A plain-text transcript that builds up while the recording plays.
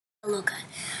look.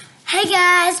 Hey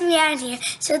guys, Mikhail here.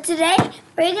 So today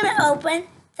we're gonna open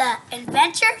the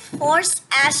Adventure Force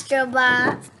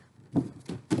Astrobot.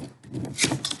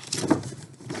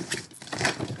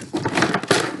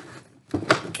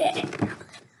 Okay.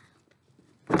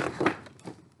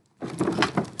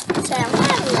 So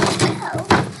what is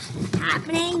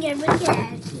happening? Get rid of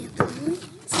here, please.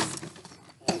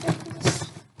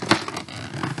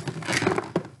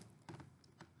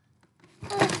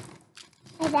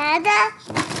 Dada,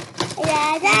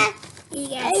 You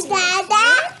guys Dada,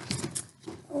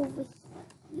 over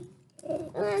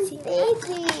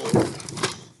baby.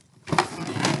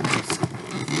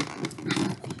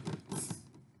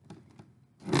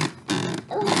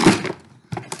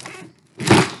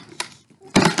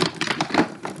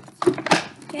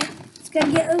 Okay, it's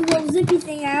gonna get a little zippy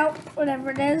thing out,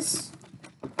 whatever it is.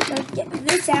 Let's get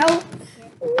this out.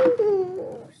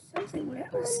 Ooh. Something,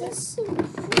 what was this?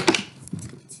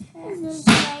 Is this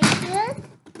like good?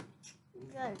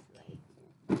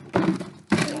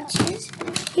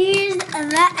 Here's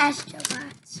the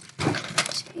Astrobot.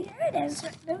 So here it is,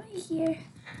 right over here.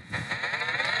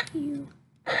 You.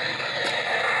 So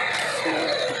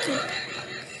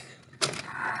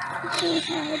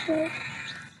have it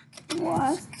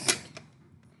walk.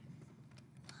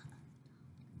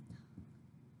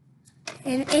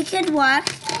 And it could walk,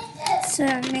 so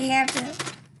it may have to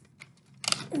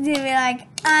be like,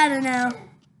 I don't know.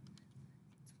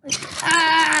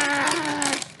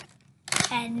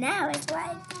 And now it's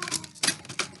like,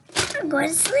 I'm going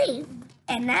to sleep.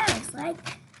 And now it's like,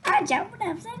 I'm jumping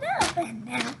upside up. And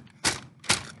now,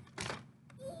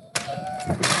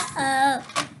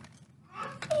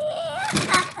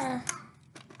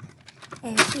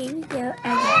 and here we go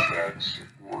again.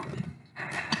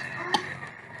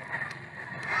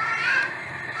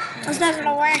 It's not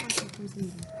gonna work.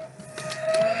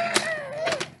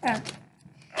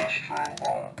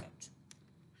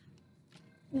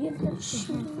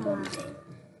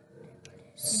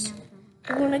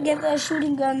 I'm gonna get the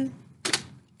shooting gun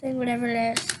thing, whatever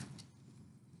it is.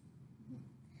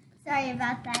 Sorry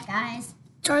about that, guys.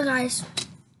 Sorry, guys.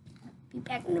 Be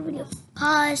back in the video.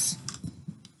 Pause.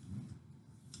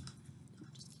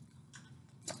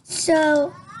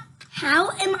 So, how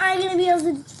am I gonna be able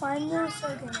to find this?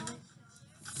 Okay.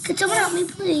 Could someone help me,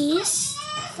 please?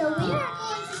 So we are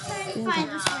going to try to find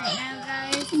this right now,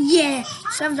 guys. Yeah.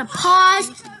 So I have to pause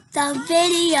the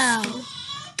video.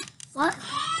 What?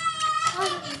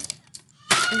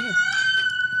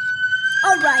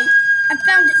 Alright, I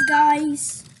found it,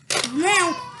 guys.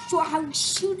 Now, show how to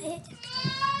shoot it.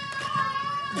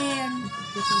 And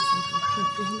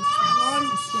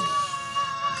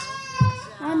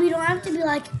Mom, you don't have to be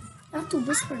like, you have to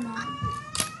whisper, Mom.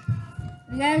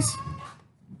 You guys?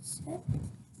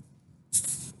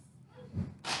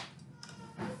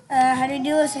 How do you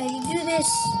do this? How do you do this?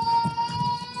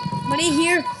 What do you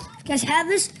hear? If you guys have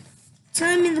this,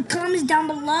 tell me in the comments down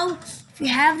below if you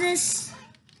have this.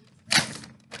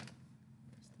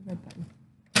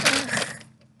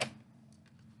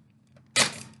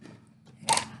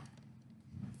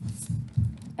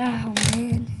 Oh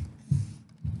man.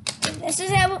 This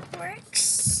is how it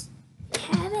works.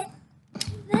 Have it.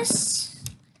 This.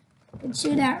 And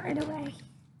shoot out right away.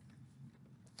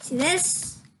 See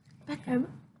this? Back up.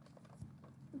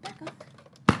 Back up.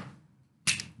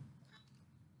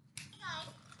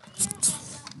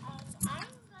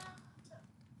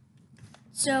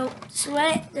 So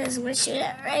what it does, we'll shoot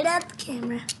it right at the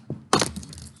camera.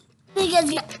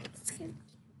 Because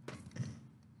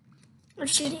we'll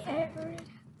shoot it right at the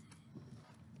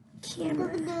camera.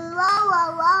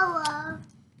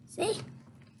 See?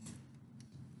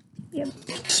 Be a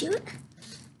big shoot.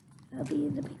 I'll be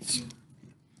the big shoot.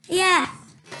 Yeah.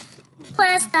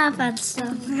 Let's stop on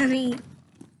stuff. I mean,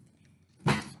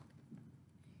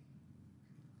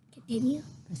 continue.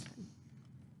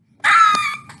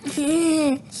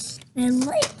 I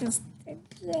like this thing.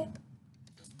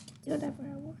 Do whatever I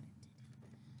want.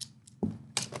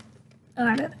 Oh,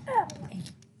 I don't know.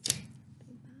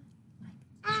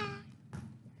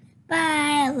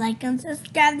 Bye. Like and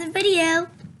subscribe the video.